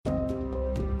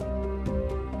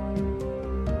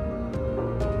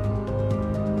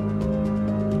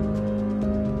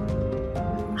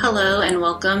Hello and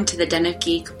welcome to the Den of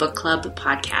Geek Book Club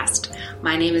podcast.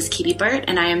 My name is Katie Burt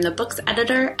and I am the books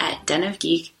editor at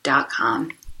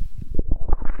denofgeek.com.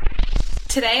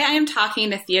 Today I am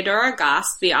talking to Theodora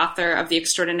Goss, the author of The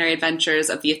Extraordinary Adventures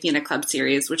of the Athena Club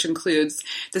series, which includes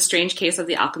The Strange Case of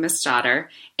the Alchemist's Daughter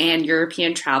and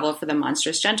European Travel for the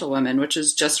Monstrous Gentlewoman, which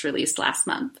was just released last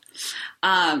month.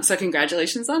 So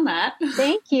congratulations on that.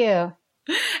 Thank you.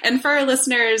 And for our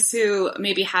listeners who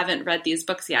maybe haven't read these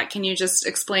books yet, can you just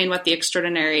explain what The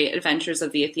Extraordinary Adventures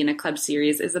of the Athena Club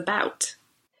series is about?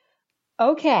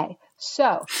 Okay,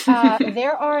 so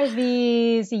there are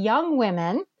these young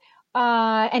women,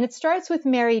 and it starts with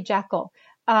Mary Jekyll.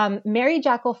 Mary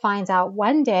Jekyll finds out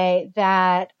one day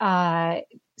that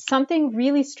something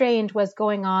really strange was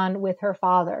going on with her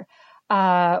father.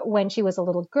 When she was a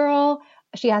little girl,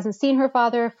 she hasn't seen her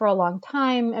father for a long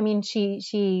time. I mean,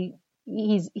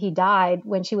 he died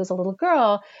when she was a little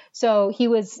girl, so he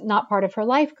was not part of her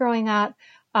life growing up.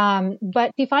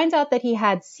 But she finds out that he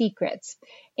had secrets.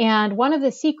 And one of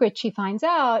the secrets she finds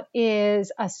out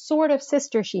is a sort of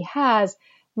sister she has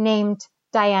named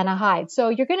Diana Hyde. So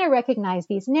you're going to recognize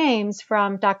these names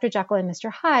from Dr. Jekyll and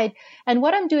Mr. Hyde. And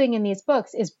what I'm doing in these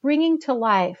books is bringing to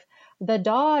life the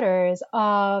daughters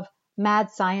of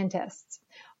mad scientists.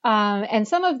 And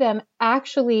some of them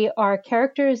actually are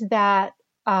characters that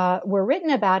were written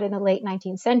about in the late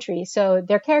 19th century. So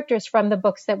they're characters from the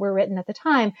books that were written at the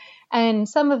time. And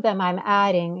some of them I'm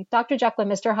adding. Dr. Jekyll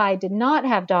and Mr. Hyde did not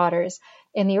have daughters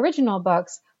in the original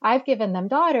books. I've given them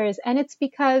daughters. And it's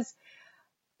because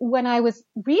when I was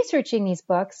researching these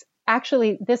books,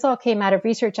 actually, this all came out of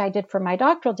research I did for my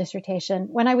doctoral dissertation.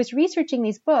 When I was researching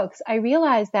these books, I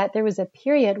realized that there was a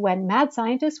period when mad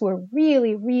scientists were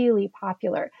really, really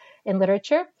popular in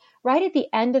literature, right at the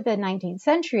end of the 19th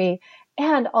century.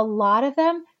 And a lot of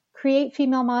them create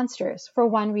female monsters for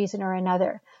one reason or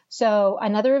another. So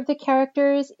another of the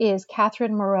characters is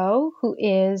Catherine Moreau, who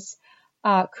is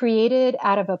created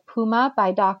out of a puma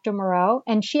by Dr. Moreau.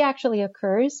 And she actually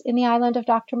occurs in the island of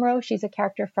Dr. Moreau. She's a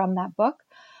character from that book.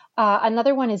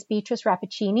 Another one is Beatrice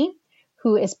Rappaccini,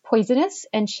 who is poisonous.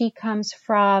 And she comes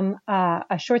from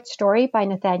a short story by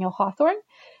Nathaniel Hawthorne.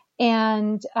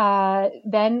 And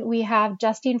then we have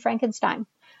Justine Frankenstein.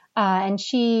 And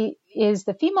she is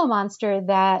the female monster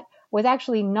that was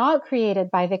actually not created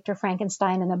by Victor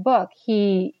Frankenstein in the book.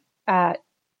 He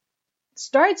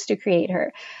starts to create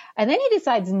her, and then he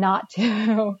decides not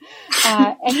to.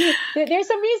 There's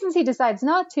some reasons he decides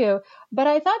not to, but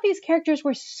I thought these characters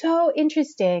were so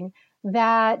interesting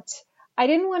that I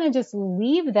didn't want to just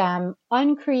leave them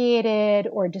uncreated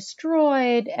or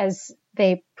destroyed as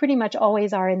they pretty much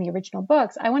always are in the original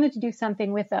books. I wanted to do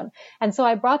something with them. And so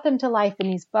I brought them to life in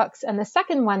these books. And the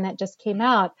second one that just came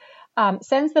out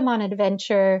sends them on an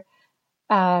adventure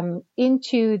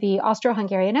into the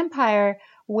Austro-Hungarian Empire,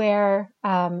 where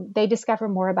they discover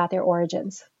more about their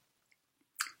origins.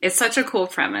 It's such a cool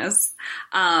premise.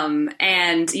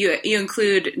 And you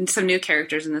include some new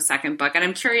characters in the second book. And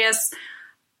I'm curious,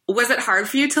 was it hard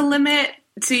for you to limit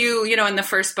to, in the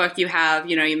first book you have,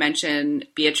 you mentioned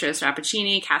Beatrice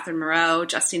Rappaccini, Catherine Moreau,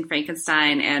 Justine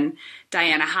Frankenstein, and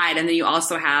Diana Hyde. And then you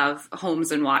also have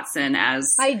Holmes and Watson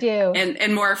as I do.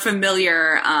 And more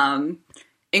familiar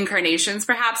incarnations,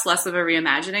 perhaps less of a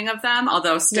reimagining of them,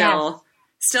 although still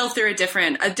through a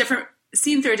different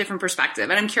seen through a different perspective.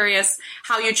 And I'm curious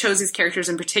how you chose these characters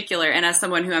in particular. And as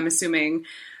someone who I'm assuming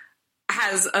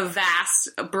has a vast,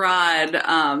 broad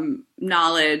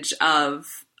knowledge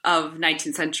of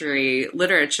 19th century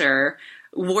literature,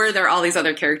 were there all these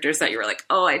other characters that you were like,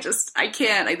 oh, I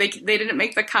can't, they didn't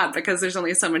make the cut because there's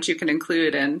only so much you can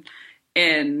include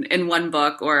in one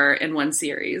book or in one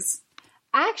series?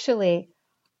 Actually,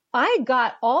 I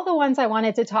got all the ones I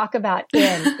wanted to talk about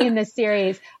in the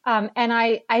series. And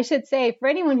I should say, for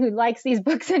anyone who likes these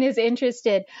books and is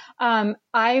interested,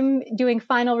 I'm doing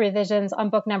final revisions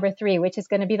on book number 3, which is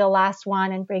going to be the last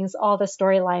one and brings all the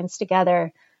storylines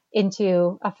together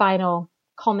into a final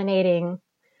culminating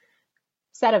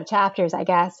set of chapters, I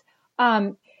guess.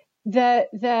 My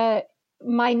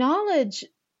knowledge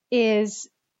is,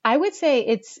 I would say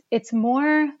it's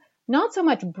more, not so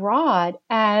much broad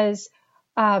as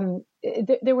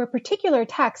there were particular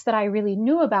texts that I really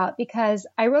knew about because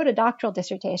I wrote a doctoral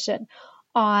dissertation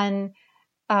on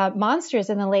monsters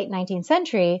in the late 19th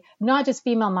century, not just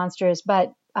female monsters,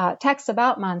 but texts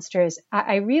about monsters.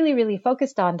 I really, really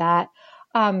focused on that.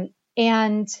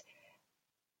 And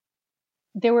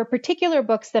there were particular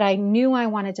books that I knew I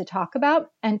wanted to talk about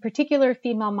and particular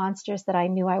female monsters that I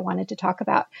knew I wanted to talk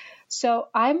about. So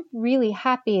I'm really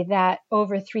happy that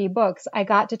over 3 books, I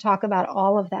got to talk about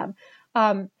all of them.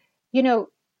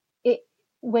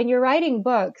 when you're writing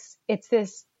books, it's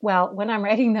this, well, when I'm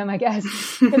writing them, I guess,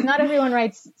 because not everyone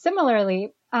writes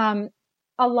similarly. A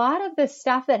lot of the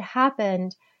stuff that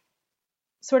happened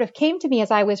sort of came to me as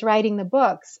I was writing the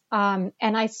books. And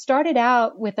I started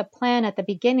out with a plan at the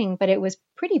beginning, but it was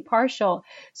pretty partial.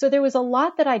 So there was a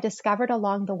lot that I discovered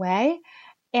along the way.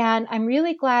 And I'm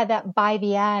really glad that by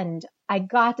the end, I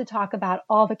got to talk about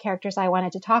all the characters I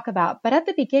wanted to talk about. But at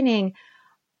the beginning,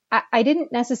 I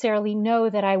didn't necessarily know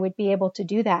that I would be able to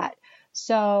do that.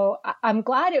 So I'm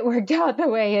glad it worked out the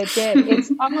way it did.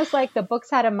 It's almost like the books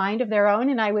had a mind of their own,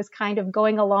 and I was kind of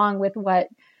going along with what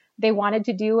they wanted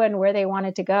to do and where they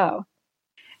wanted to go.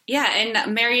 Yeah,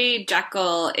 and Mary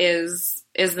Jekyll is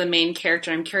the main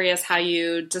character. I'm curious how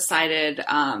you decided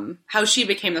how she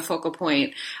became the focal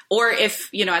point, or if,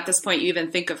 at this point you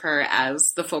even think of her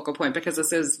as the focal point, because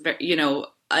this is,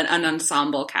 an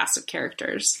ensemble cast of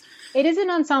characters. It is an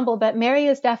ensemble, but Mary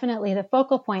is definitely the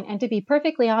focal point. And to be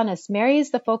perfectly honest, Mary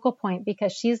is the focal point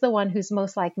because she's the one who's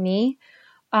most like me.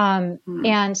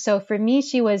 And so for me,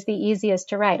 she was the easiest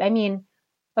to write. I mean,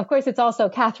 of course, it's also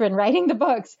Catherine writing the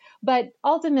books, but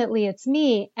ultimately it's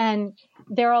me. And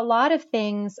there are a lot of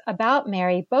things about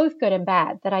Mary, both good and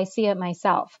bad, that I see it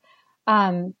myself.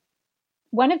 One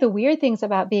of the weird things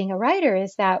about being a writer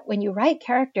is that when you write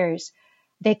characters,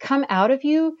 they come out of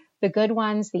you, the good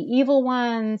ones, the evil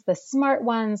ones, the smart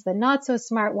ones, the not so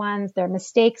smart ones. Their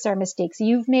mistakes are mistakes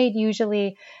you've made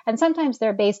usually. And sometimes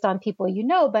they're based on people you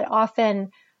know, but often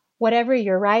whatever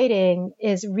you're writing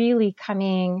is really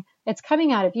coming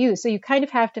out of you. So you kind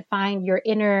of have to find your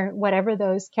inner, whatever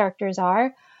those characters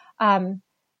are. And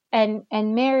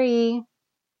Mary,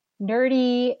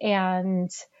 nerdy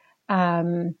and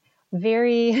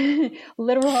very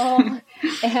literal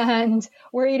and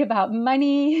worried about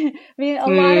money. I mean, a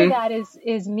lot of that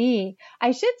is me.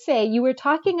 I should say, you were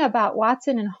talking about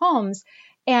Watson and Holmes,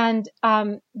 and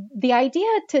the idea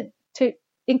to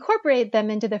incorporate them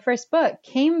into the first book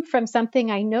came from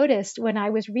something I noticed when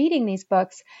I was reading these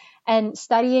books and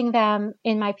studying them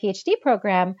in my PhD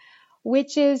program,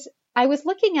 which is I was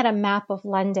looking at a map of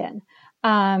London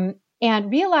and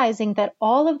realizing that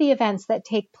all of the events that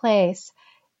take place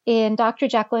in Dr.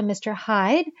 Jekyll and Mr.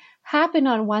 Hyde happen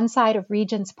on one side of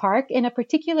Regent's Park in a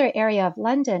particular area of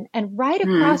London. And right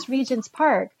across Regent's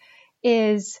Park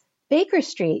is Baker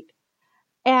Street.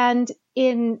 And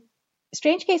in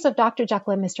Strange Case of Dr.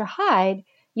 Jekyll and Mr. Hyde,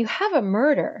 you have a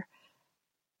murder.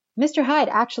 Mr. Hyde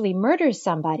actually murders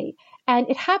somebody. And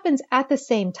it happens at the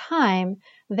same time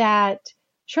that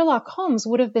Sherlock Holmes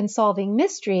would have been solving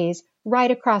mysteries right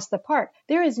across the park.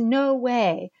 There is no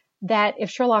way that if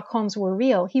Sherlock Holmes were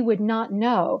real, he would not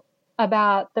know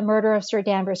about the murder of Sir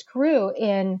Danvers Carew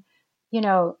in,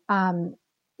 The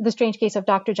Strange Case of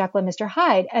Dr. Jekyll and Mr.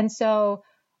 Hyde. And so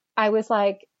I was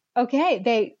like,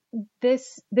 okay,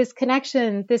 this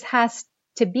connection, this has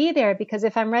to be there, because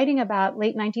if I'm writing about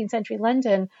late 19th century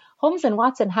London, Holmes and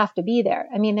Watson have to be there.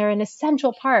 I mean, they're an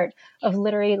essential part of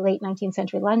literary late 19th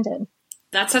century London.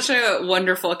 That's such a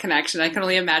wonderful connection. I can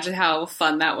only imagine how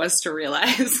fun that was to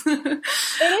realize. It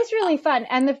is really fun.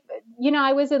 And,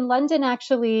 I was in London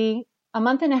actually a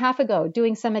month and a half ago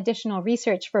doing some additional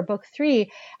research for book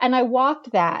 3. And I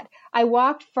walked that. I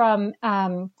walked from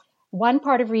one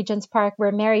part of Regent's Park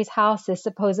where Mary's house is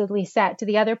supposedly set to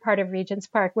the other part of Regent's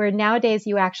Park, where nowadays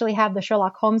you actually have the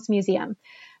Sherlock Holmes Museum.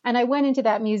 And I went into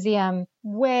that museum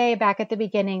way back at the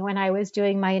beginning when I was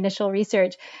doing my initial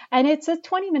research. And it's a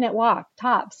 20-minute walk,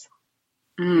 tops.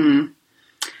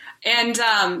 And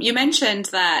you mentioned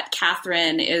that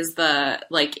Catherine is the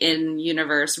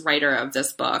in-universe writer of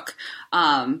this book,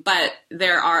 but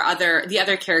there are the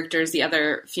other characters, the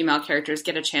other female characters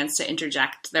get a chance to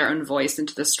interject their own voice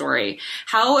into the story.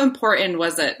 How important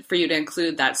was it for you to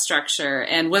include that structure?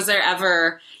 And was there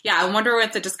ever, I wonder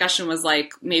what the discussion was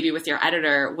like maybe with your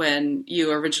editor when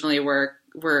you originally were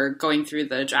going through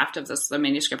the draft of the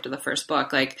manuscript of the first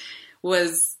book,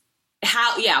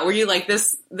 were you like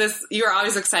this, you were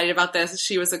always excited about this,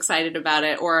 she was excited about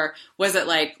it, or was it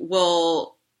like,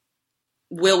 will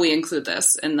we include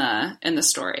this in the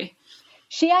story?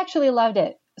 She actually loved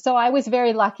it. So I was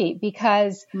very lucky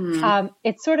because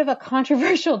it's sort of a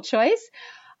controversial choice.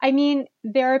 I mean,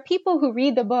 there are people who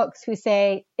read the books who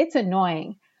say it's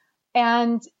annoying.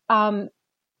 And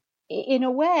in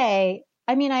a way,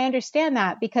 I mean, I understand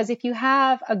that, because if you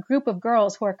have a group of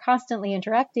girls who are constantly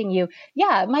interrupting you,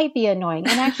 it might be annoying.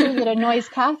 And actually it annoys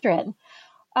Catherine.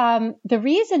 The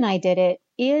reason I did it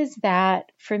is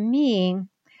that for me,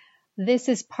 this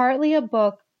is partly a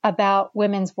book about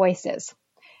women's voices.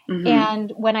 Mm-hmm.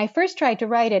 And when I first tried to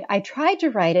write it, I tried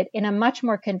to write it in a much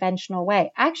more conventional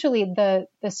way. Actually, the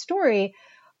story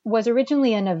was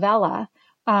originally a novella,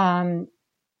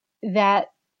 that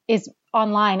is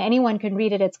online. Anyone can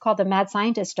read it. It's called The Mad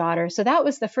Scientist's Daughter. So that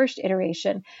was the first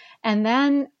iteration. And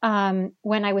then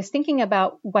when I was thinking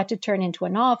about what to turn into a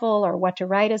novel or what to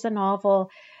write as a novel,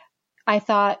 I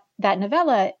thought that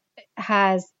novella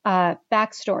has a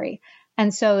backstory.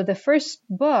 And so the first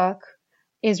book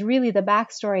is really the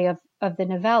backstory of the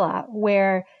novella,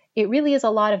 where it really is a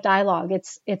lot of dialogue.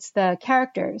 It's the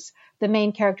characters, the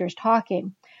main characters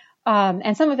talking.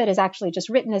 And some of it is actually just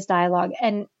written as dialogue.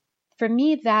 And for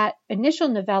me, that initial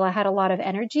novella had a lot of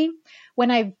energy. When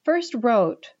I first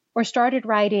wrote or started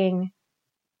writing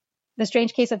The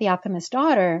Strange Case of the Alchemist's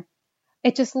Daughter,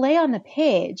 it just lay on the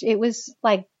page. It was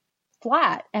like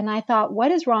flat. And I thought,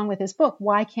 what is wrong with this book?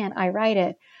 Why can't I write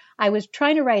it? I was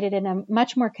trying to write it in a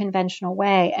much more conventional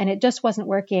way, and it just wasn't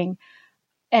working.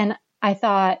 And I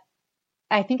thought,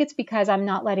 I think it's because I'm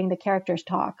not letting the characters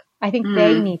talk. I think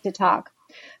they need to talk.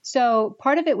 So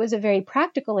part of it was a very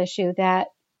practical issue that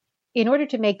in order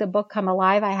to make the book come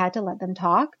alive, I had to let them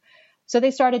talk. So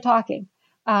they started talking.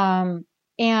 And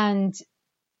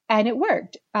it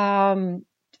worked,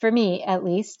 for me at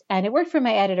least, and it worked for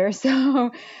my editor.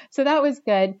 So that was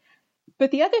good.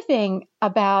 But the other thing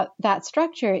about that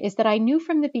structure is that I knew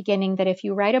from the beginning that if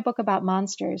you write a book about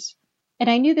monsters, and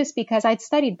I knew this because I'd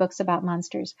studied books about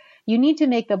monsters, you need to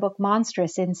make the book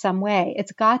monstrous in some way.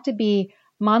 It's got to be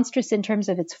monstrous in terms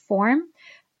of its form,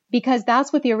 because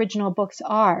that's what the original books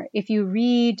are. If you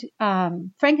read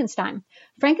Frankenstein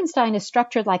is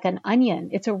structured like an onion.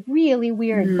 It's a really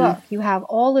weird book. You have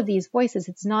all of these voices.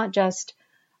 It's not just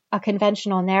a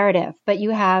conventional narrative, but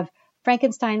you have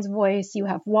Frankenstein's voice, you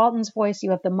have Walton's voice,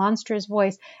 you have the monster's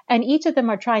voice, and each of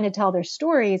them are trying to tell their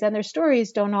stories, and their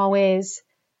stories don't always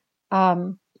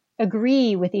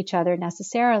agree with each other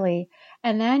necessarily.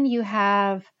 And then you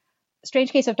have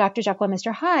Strange Case of Dr. Jekyll and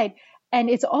Mr. Hyde, and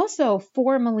it's also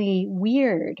formally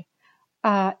weird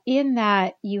in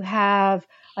that you have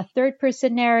a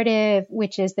third-person narrative,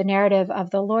 which is the narrative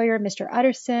of the lawyer, Mr.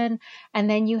 Utterson, and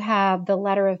then you have the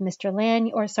letter of Dr.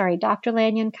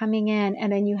 Lanyon coming in,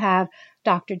 and then you have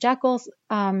Dr. Jekyll's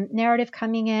narrative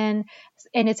coming in,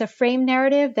 and it's a frame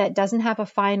narrative that doesn't have a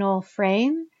final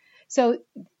frame. So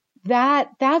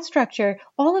that structure,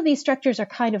 all of these structures are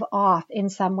kind of off in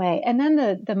some way. And then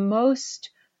the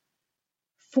most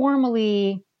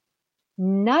formally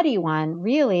nutty one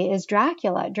really is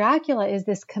Dracula. Dracula is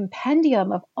this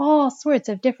compendium of all sorts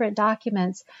of different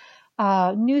documents,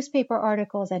 newspaper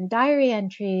articles and diary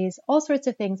entries, all sorts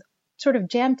of things sort of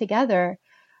jammed together.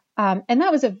 And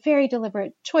that was a very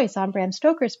deliberate choice on Bram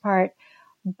Stoker's part.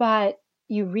 But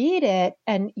you read it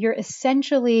and you're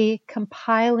essentially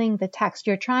compiling the text.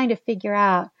 You're trying to figure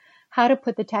out how to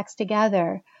put the text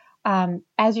together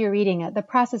as you're reading it. The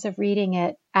process of reading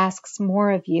it asks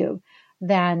more of you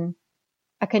than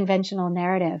a conventional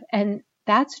narrative. And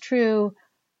that's true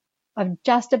of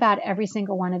just about every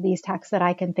single one of these texts that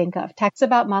I can think of. Texts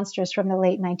about monsters from the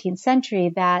late 19th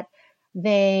century that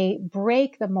they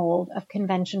break the mold of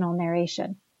conventional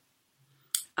narration.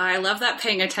 I love that,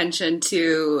 paying attention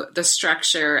to the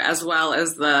structure as well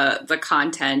as the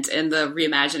content and the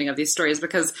reimagining of these stories,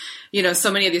 because,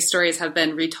 so many of these stories have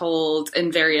been retold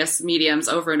in various mediums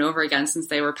over and over again since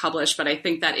they were published. But I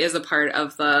think that is a part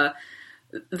of the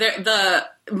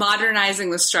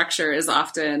modernizing the structure is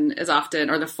often,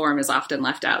 or the form is often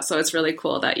left out. So it's really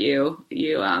cool that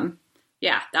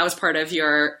that was part of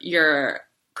your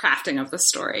crafting of the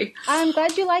story. I'm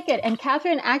glad you like it. And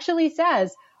Catherine actually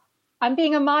says, I'm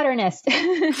being a modernist. So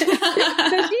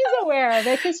she's aware of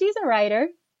it because she's a writer.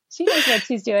 She knows what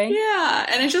she's doing. Yeah.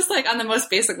 And it's just like on the most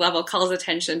basic level calls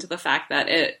attention to the fact that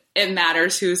it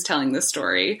matters who's telling the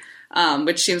story,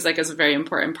 which seems like is a very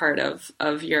important part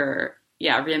of your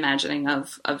reimagining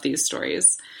of these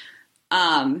stories.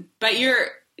 But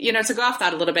to go off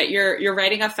that a little bit, you're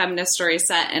writing a feminist story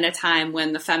set in a time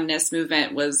when the feminist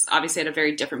movement was obviously at a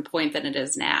very different point than it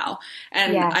is now.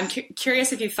 And yes. I'm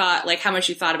curious if you thought, like, how much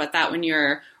you thought about that when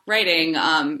you're writing,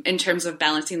 in terms of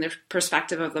balancing the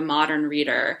perspective of the modern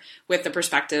reader with the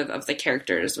perspective of the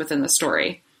characters within the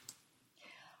story.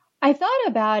 I thought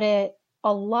about it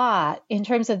a lot in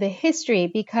terms of the history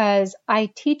because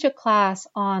I teach a class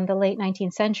on the late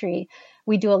 19th century.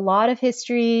 We do a lot of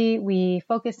history. We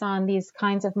focus on these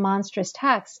kinds of monstrous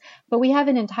texts, but we have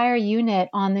an entire unit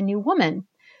on the New Woman.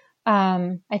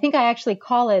 I think I actually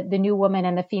call it The New Woman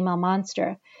and the Female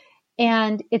Monster.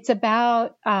 And it's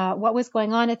about what was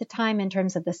going on at the time in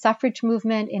terms of the suffrage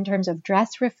movement, in terms of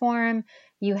dress reform.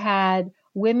 You had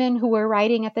women who were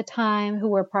writing at the time, who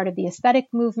were part of the aesthetic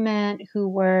movement, who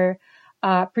were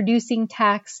producing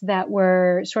texts that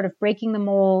were sort of breaking the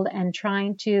mold and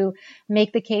trying to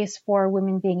make the case for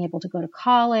women being able to go to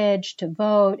college, to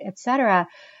vote, etc.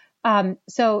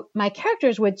 So my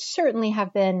characters would certainly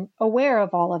have been aware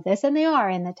of all of this, and they are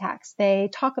in the text. They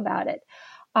talk about it.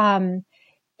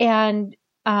 And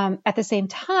at the same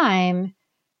time,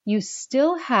 you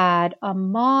still had a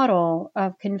model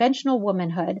of conventional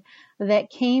womanhood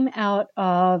that came out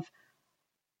of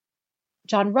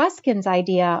John Ruskin's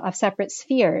idea of separate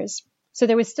spheres. So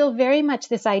there was still very much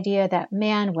this idea that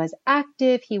man was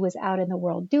active, he was out in the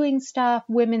world doing stuff,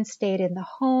 women stayed in the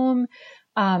home.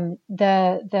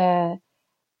 The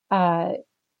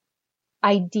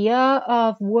idea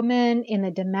of woman in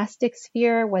the domestic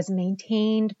sphere was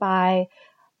maintained by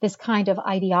this kind of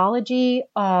ideology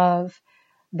of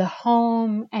the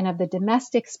home and of the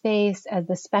domestic space as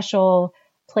the special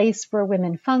place where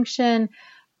women function.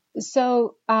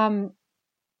 So,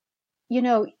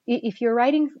 if you're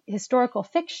writing historical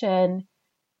fiction,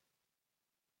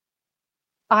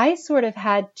 I sort of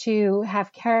had to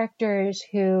have characters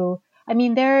who,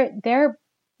 they're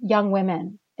young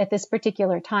women at this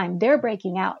particular time. They're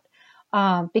breaking out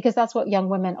because that's what young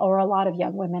women, or a lot of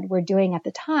young women, were doing at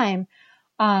the time.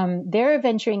 They're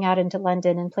venturing out into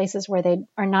London and places where they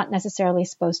are not necessarily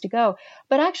supposed to go.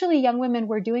 But actually, young women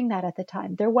were doing that at the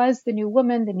time. There was the new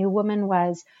woman. The new woman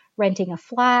was renting a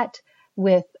flat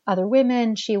with other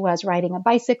women. She was riding a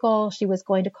bicycle. She was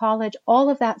going to college. All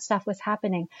of that stuff was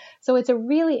happening. So it's a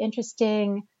really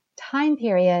interesting time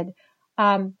period.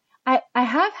 I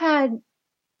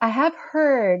have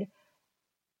heard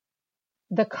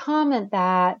the comment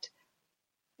that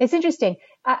it's interesting.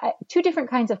 Two different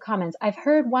kinds of comments. I've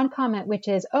heard one comment, which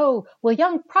is, oh,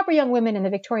 well, proper young women in the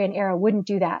Victorian era wouldn't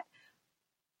do that.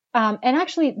 And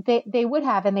actually they would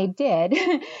have, and they did,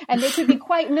 and they could be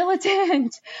quite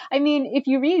militant. I mean, if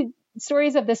you read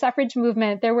stories of the suffrage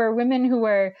movement, there were women who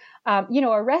were,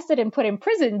 arrested and put in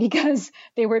prison because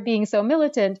they were being so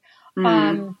militant.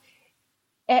 And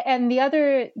the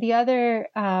other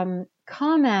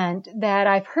comment that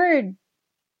I've heard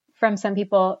from some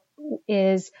people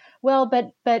is, well,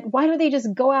 but why don't they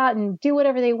just go out and do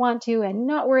whatever they want to and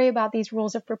not worry about these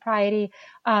rules of propriety?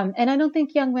 And I don't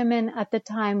think young women at the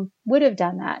time would have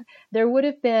done that. There would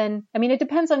have been, it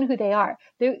depends on who they are.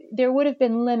 There would have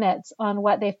been limits on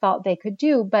what they felt they could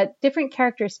do, but different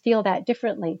characters feel that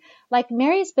differently. Like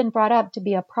Mary's been brought up to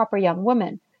be a proper young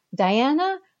woman.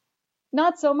 Diana,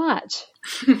 not so much.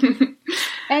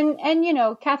 and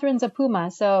Catherine's a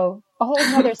puma, so a whole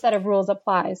other set of rules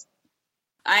applies.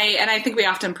 I think we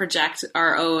often project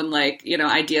our own,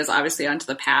 ideas obviously onto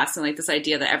the past, and this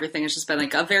idea that everything has just been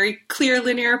a very clear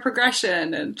linear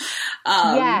progression, and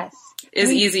yes,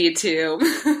 easy to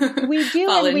we do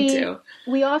fall into.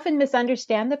 We often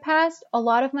misunderstand the past. A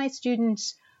lot of my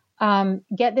students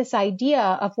get this idea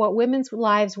of what women's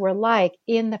lives were like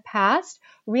in the past,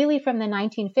 really from the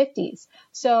 1950s.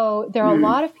 So there are a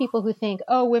lot of people who think,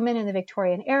 oh, women in the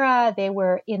Victorian era, they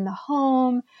were in the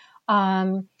home,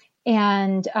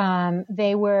 and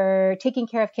they were taking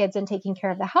care of kids and taking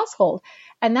care of the household.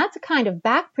 And that's a kind of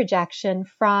back projection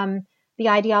from the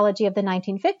ideology of the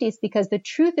 1950s, because the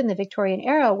truth in the Victorian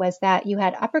era was that you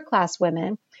had upper class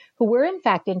women who were in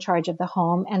fact in charge of the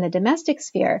home and the domestic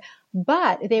sphere,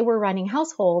 but they were running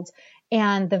households,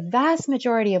 and the vast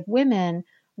majority of women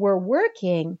were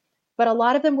working, but a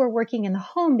lot of them were working in the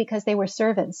home because they were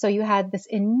servants. So you had this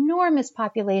enormous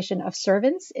population of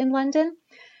servants in London.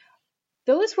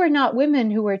 Those were not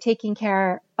women who were taking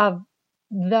care of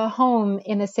the home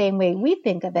in the same way we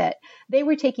think of it. They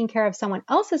were taking care of someone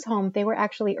else's home. They were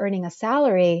actually earning a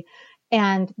salary,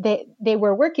 and they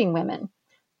were working women.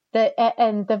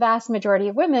 And the vast majority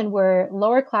of women were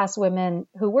lower class women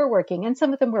who were working, and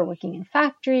some of them were working in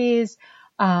factories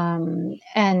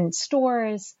and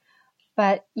stores.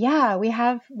 But yeah, we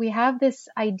have this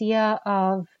idea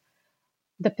of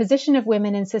the position of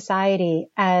women in society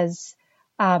as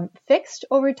fixed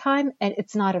over time, and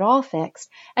it's not at all fixed.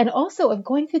 And also of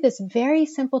going through this very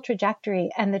simple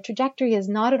trajectory, and the trajectory is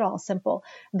not at all simple.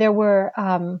 There were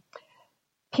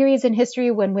periods in history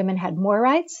when women had more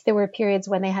rights. There were periods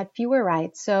when they had fewer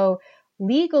rights. So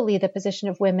legally, the position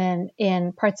of women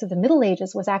in parts of the Middle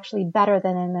Ages was actually better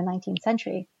than in the 19th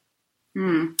century.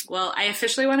 Well, I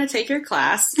officially want to take your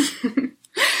class.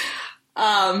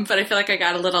 But I feel like I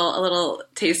got a little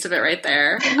taste of it right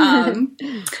there.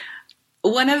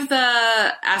 One of the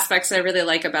aspects I really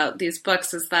like about these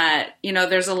books is that,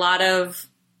 there's a lot of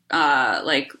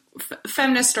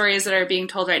feminist stories that are being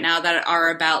told right now that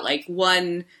are about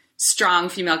one strong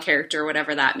female character,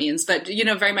 whatever that means, but,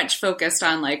 very much focused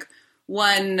on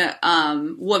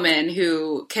woman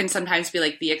who can sometimes be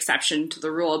like the exception to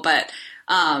the rule, but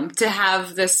to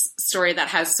have this story that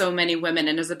has so many women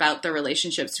and is about their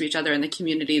relationships to each other and the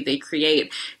community they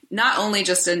create, not only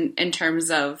just in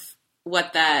terms of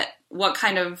what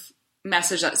kind of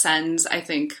message that sends, I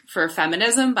think, for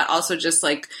feminism, but also just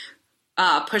like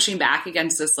pushing back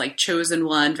against this like chosen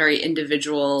one, very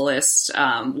individualist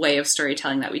way of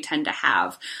storytelling that we tend to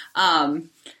have.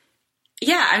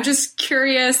 Yeah, I'm just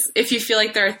curious if you feel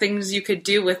like there are things you could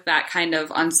do with that kind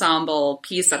of ensemble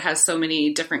piece that has so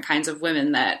many different kinds of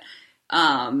women that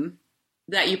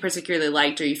that you particularly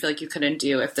liked, or you feel like you couldn't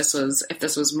do if this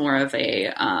was more of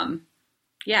a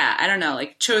I don't know,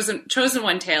 like chosen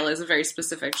one tale is a very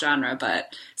specific genre,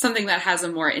 but something that has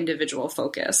a more individual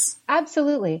focus.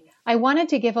 Absolutely. I wanted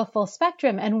to give a full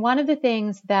spectrum, and one of the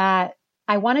things that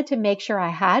I wanted to make sure I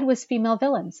had was female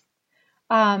villains,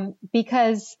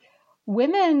 because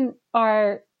women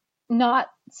are not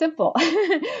simple,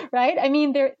 right? I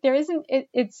mean, there isn't,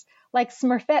 it's like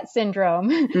Smurfette syndrome.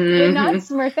 They're not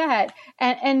Smurfette.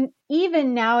 And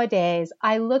even nowadays,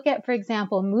 I look at, for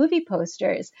example, movie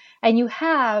posters, and you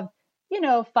have,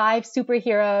 5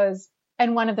 superheroes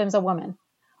and one of them's a woman.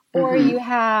 Or you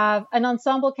have an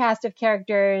ensemble cast of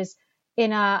characters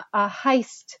in a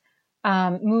heist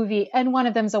movie and one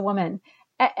of them's a woman.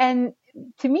 And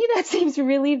to me, that seems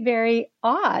really very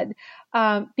odd,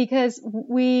 because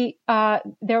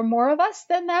there are more of us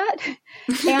than that,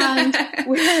 and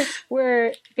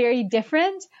we're very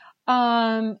different.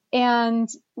 And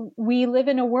we live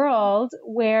in a world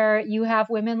where you have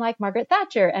women like Margaret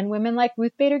Thatcher and women like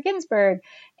Ruth Bader Ginsburg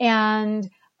and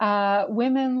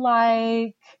women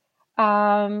like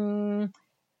I'm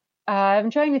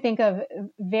trying to think of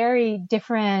very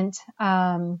different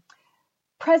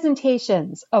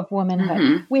presentations of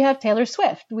womanhood. We have Taylor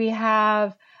Swift. We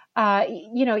have,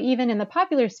 even in the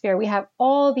popular sphere, we have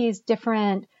all these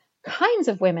different kinds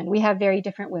of women. We have very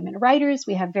different women writers.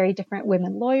 We have very different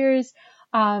women lawyers.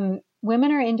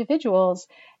 Women are individuals.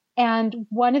 And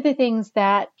one of the things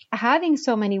that having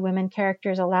so many women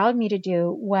characters allowed me to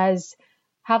do was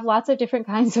have lots of different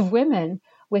kinds of women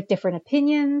with different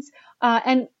opinions.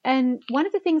 And one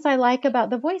of the things I like about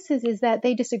the voices is that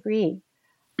they disagree.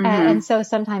 And so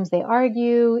sometimes they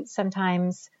argue,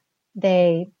 sometimes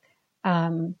they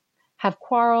have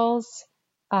quarrels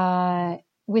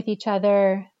with each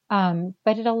other,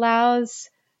 but it allows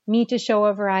me to show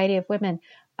a variety of women.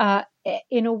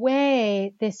 In a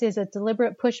way, this is a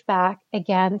deliberate pushback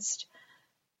against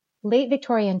late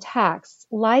Victorian texts,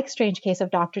 like Strange Case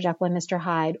of Dr. Jekyll and Mr.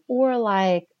 Hyde, or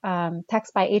like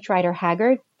texts by H. Rider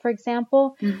Haggard, for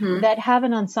example, that have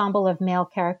an ensemble of male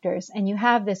characters. And you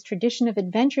have this tradition of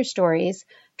adventure stories.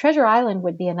 Treasure Island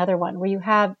would be another one, where you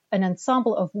have an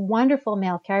ensemble of wonderful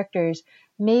male characters,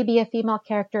 maybe a female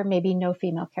character, maybe no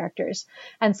female characters.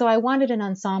 And so I wanted an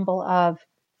ensemble of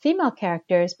female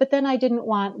characters, but then I didn't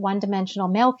want one-dimensional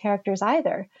male characters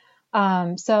either.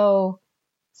 So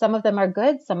some of them are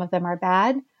good, some of them are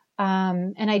bad.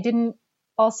 And I didn't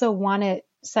also want to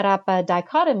set up a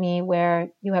dichotomy where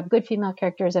you have good female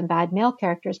characters and bad male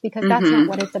characters, because that's not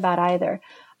what it's about either.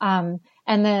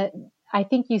 I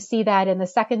think you see that in the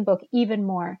second book even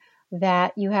more,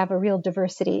 that you have a real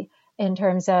diversity in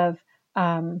terms of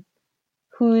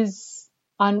who's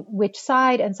on which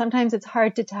side. And sometimes it's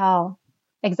hard to tell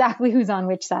exactly who's on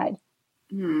which side.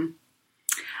 And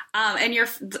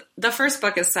the first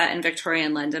book is set in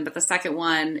Victorian London, but the second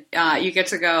one, you get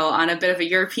to go on a bit of a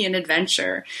European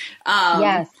adventure.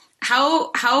 Yes.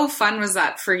 How fun was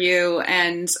that for you?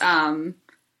 And how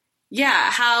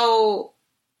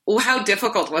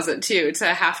difficult was it too to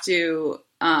have to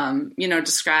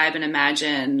describe and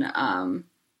imagine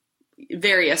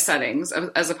various settings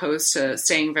as opposed to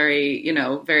staying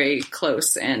very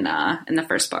close in the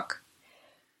first book?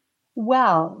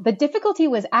 Well, the difficulty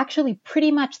was actually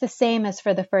pretty much the same as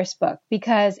for the first book,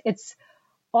 because it's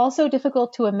also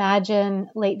difficult to imagine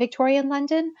late Victorian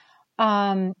London.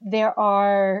 There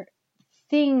are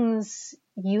things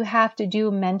you have to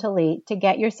do mentally to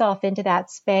get yourself into that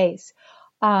space.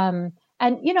 And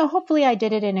hopefully I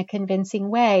did it in a convincing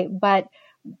way, but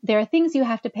there are things you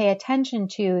have to pay attention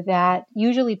to that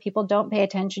usually people don't pay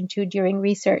attention to during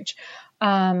research.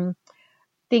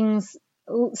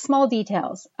 Small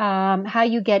details, how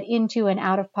you get into and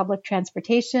out of public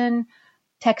transportation,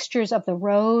 textures of the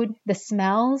road, the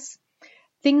smells,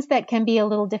 things that can be a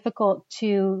little difficult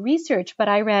to research. But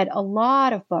I read a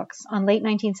lot of books on late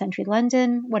 19th century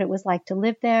London, what it was like to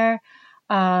live there.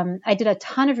 I did a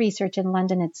ton of research in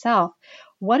London itself.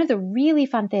 One of the really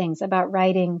fun things about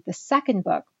writing the second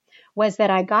book was that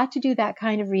I got to do that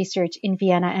kind of research in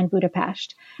Vienna and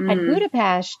Budapest. And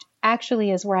Budapest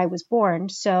actually is where I was born.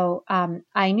 So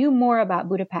I knew more about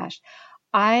Budapest.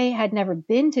 I had never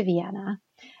been to Vienna.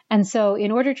 And so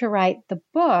in order to write the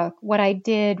book, what I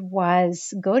did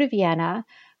was go to Vienna,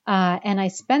 and I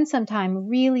spent some time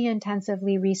really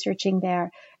intensively researching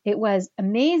there. It was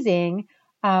amazing.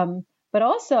 But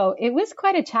also it was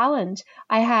quite a challenge.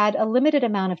 I had a limited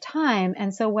amount of time.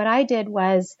 And so what I did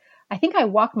was, I think I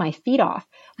walked my feet off,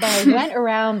 but I went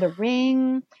around the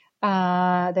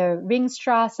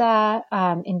Ringstrasse,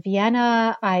 in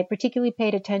Vienna. I particularly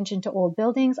paid attention to old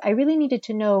buildings. I really needed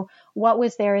to know what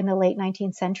was there in the late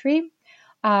 19th century.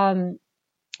 There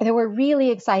were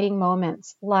really exciting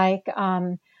moments. Like,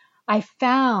 I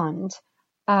found,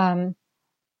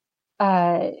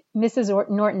 Mrs.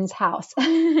 Norton's house.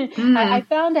 I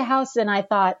found a house and I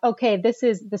thought, okay, this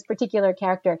is this particular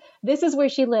character. This is where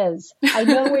she lives. I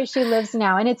know where she lives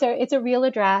now. And it's a real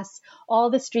address. All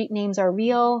the street names are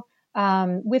real,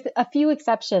 with a few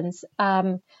exceptions.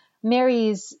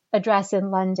 Mary's address in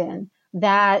London,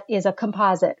 that is a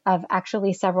composite of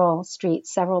actually several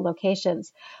streets, several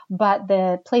locations, but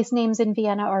the place names in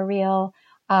Vienna are real.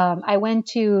 I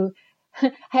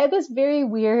had this very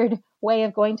weird way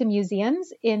of going to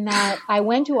museums in that I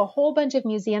went to a whole bunch of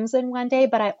museums in one day,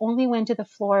 but I only went to the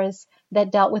floors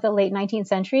that dealt with the late 19th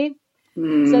century.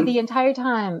 So the entire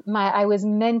time I was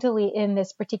mentally in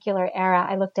this particular era.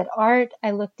 I looked at art.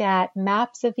 I looked at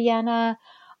maps of Vienna.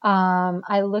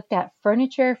 I looked at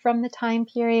furniture from the time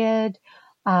period.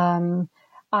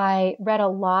 I read a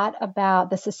lot about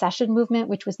the secession movement,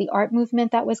 which was the art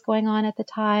movement that was going on at the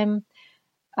time.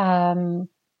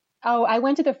 I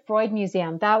went to the Freud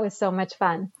Museum. That was so much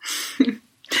fun.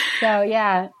 So,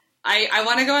 yeah. I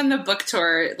want to go on the book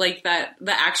tour, like the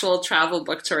actual travel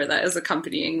book tour that is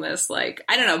accompanying this. Like,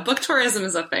 I don't know, book tourism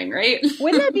is a thing, right?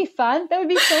 Wouldn't that be fun? That would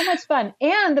be so much fun.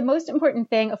 And the most important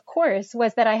thing, of course,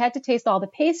 was that I had to taste all the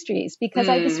pastries because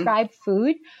I described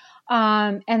food.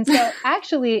 And so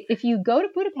actually, if you go to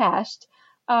Budapest,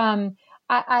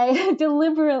 I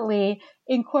deliberately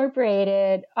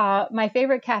incorporated my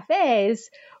favorite cafes,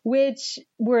 which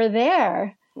were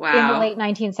there in the late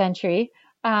 19th century.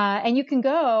 And you can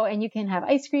go and you can have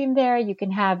ice cream there. You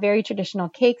can have very traditional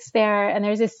cakes there. And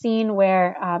there's a scene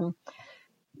where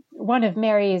one of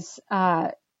Mary's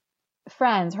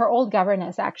friends, her old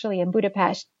governess actually in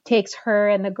Budapest, takes her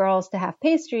and the girls to have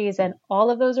pastries. And all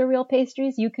of those are real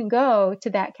pastries. You can go to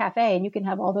that cafe and you can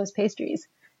have all those pastries.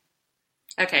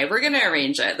 Okay, we're going to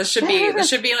arrange it. This should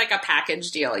be like a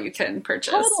package deal you can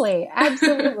purchase. Totally.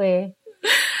 Absolutely.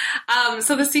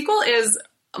 So the sequel is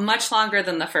much longer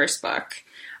than the first book.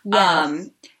 Yes.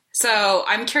 So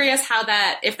I'm curious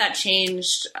if that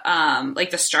changed,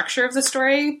 like the structure of the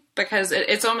story, because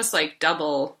it's almost like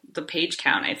double the page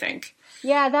count, I think.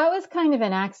 Yeah, that was kind of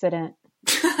an accident.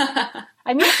 I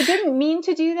mean, I didn't mean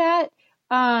to do that.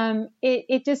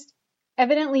 It just,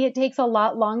 evidently it takes a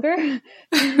lot longer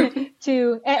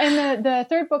to, and the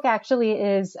third book actually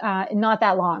is, not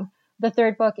that long. The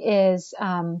third book is,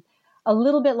 a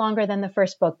little bit longer than the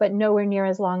first book, but nowhere near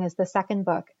as long as the second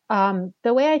book.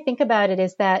 The way I think about it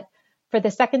is that for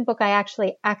the second book, I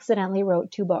actually accidentally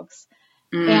wrote 2 books.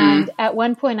 And at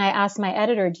one point I asked my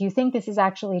editor, do you think this is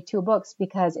actually 2 books?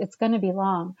 Because it's going to be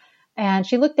long. And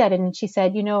she looked at it and she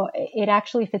said, it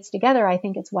actually fits together. I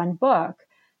think it's 1 book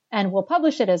and we'll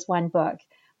publish it as 1 book.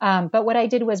 But what I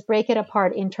did was break it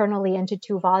apart internally into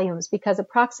 2 volumes because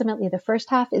approximately the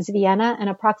first half is Vienna and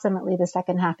approximately the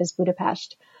second half is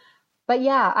Budapest. But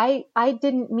yeah, I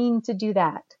didn't mean to do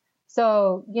that.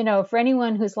 So, for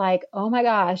anyone who's like, oh my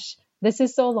gosh, this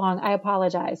is so long, I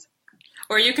apologize.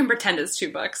 Or you can pretend it's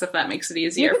 2 books if that makes it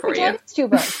easier for you. It's 2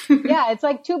 books. Yeah, it's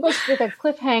like 2 books with a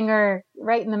cliffhanger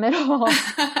right in the middle.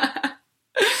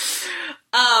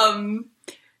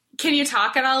 Can you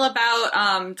talk at all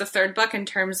about the third book in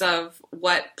terms of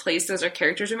what places or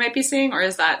characters we might be seeing, or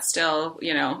is that still,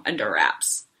 under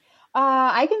wraps?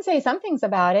 I can say some things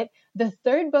about it. The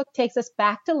third book takes us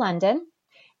back to London,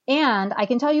 and I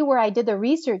can tell you where I did the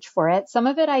research for it. Some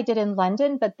of it I did in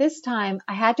London, but this time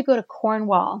I had to go to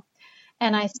Cornwall,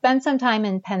 and I spent some time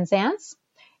in Penzance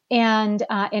and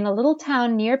in a little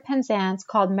town near Penzance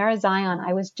called Marazion.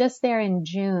 I was just there in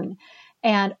June,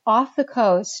 and off the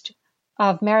coast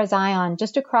of Marazion,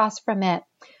 just across from it,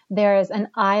 there is an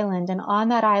island, and on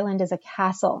that island is a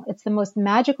castle. It's the most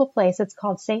magical place. It's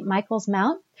called St. Michael's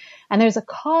Mount, and there's a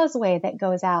causeway that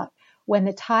goes out. When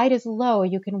the tide is low,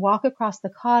 you can walk across the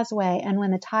causeway, and when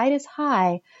the tide is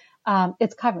high,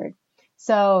 it's covered.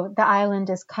 So the island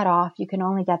is cut off. You can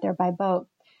only get there by boat.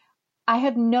 I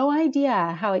have no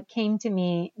idea how it came to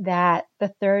me that the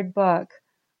third book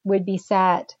would be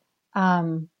set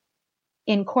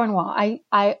in Cornwall.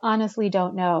 I honestly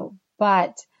don't know,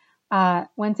 but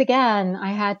once again,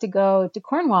 I had to go to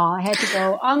Cornwall. I had to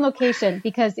go on location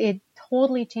because it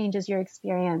totally changes your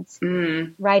experience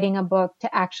writing a book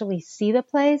to actually see the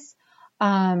place.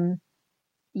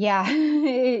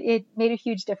 It made a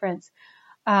huge difference.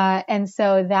 And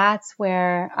so that's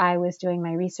where I was doing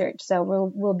my research.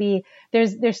 So we'll be,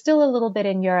 there's still a little bit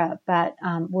in Europe, but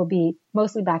we'll be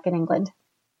mostly back in England.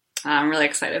 I'm really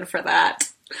excited for that.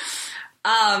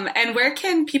 And where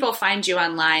can people find you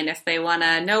online if they want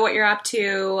to know what you're up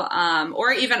to,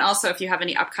 or even also if you have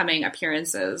any upcoming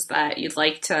appearances that you'd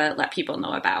like to let people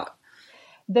know about?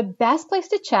 The best place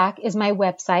to check is my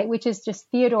website, which is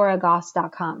just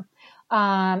theodoragoss.com.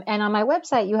 And on my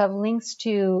website, you have links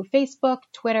to Facebook,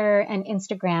 Twitter, and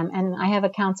Instagram. And I have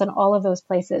accounts on all of those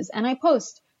places. And I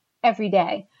post every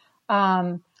day.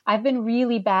 I've been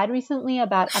really bad recently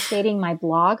about updating my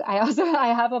blog.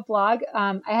 I have a blog.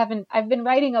 I've been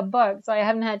writing a book, so I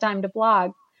haven't had time to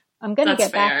blog. I'm going to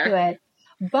get back to it.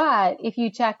 But if you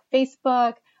check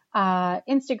Facebook,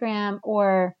 Instagram,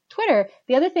 or Twitter,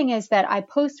 the other thing is that I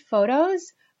post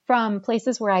photos from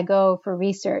places where I go for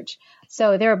research.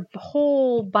 So there are a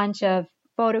whole bunch of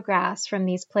photographs from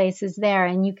these places there,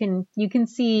 and you can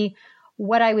see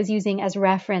what I was using as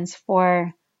reference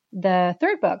for the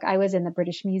third book. I was in the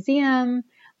British Museum.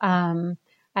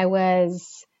 I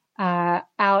was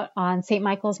out on St.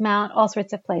 Michael's Mount, all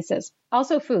sorts of places.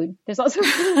 Also food. There's also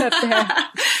food up there.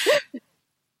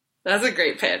 That's a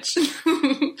great pitch.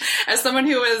 As someone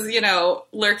who was,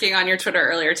 lurking on your Twitter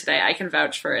earlier today, I can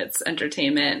vouch for its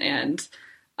entertainment and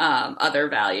other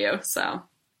value. So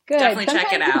good. Definitely Sometimes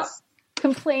check it out.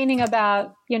 Complaining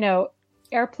about,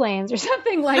 airplanes or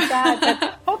something like that.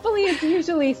 But hopefully it's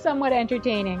usually somewhat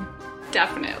entertaining.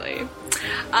 Definitely.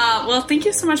 Well, thank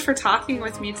you so much for talking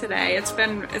with me today. It's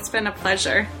been a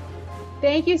pleasure.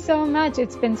 Thank you so much.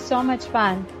 It's been so much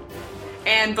fun.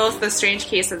 And both The Strange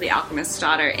Case of the Alchemist's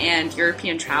Daughter and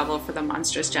European Travel for the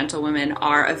Monstrous Gentlewoman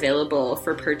are available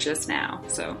for purchase now.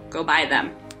 So go buy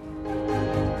them.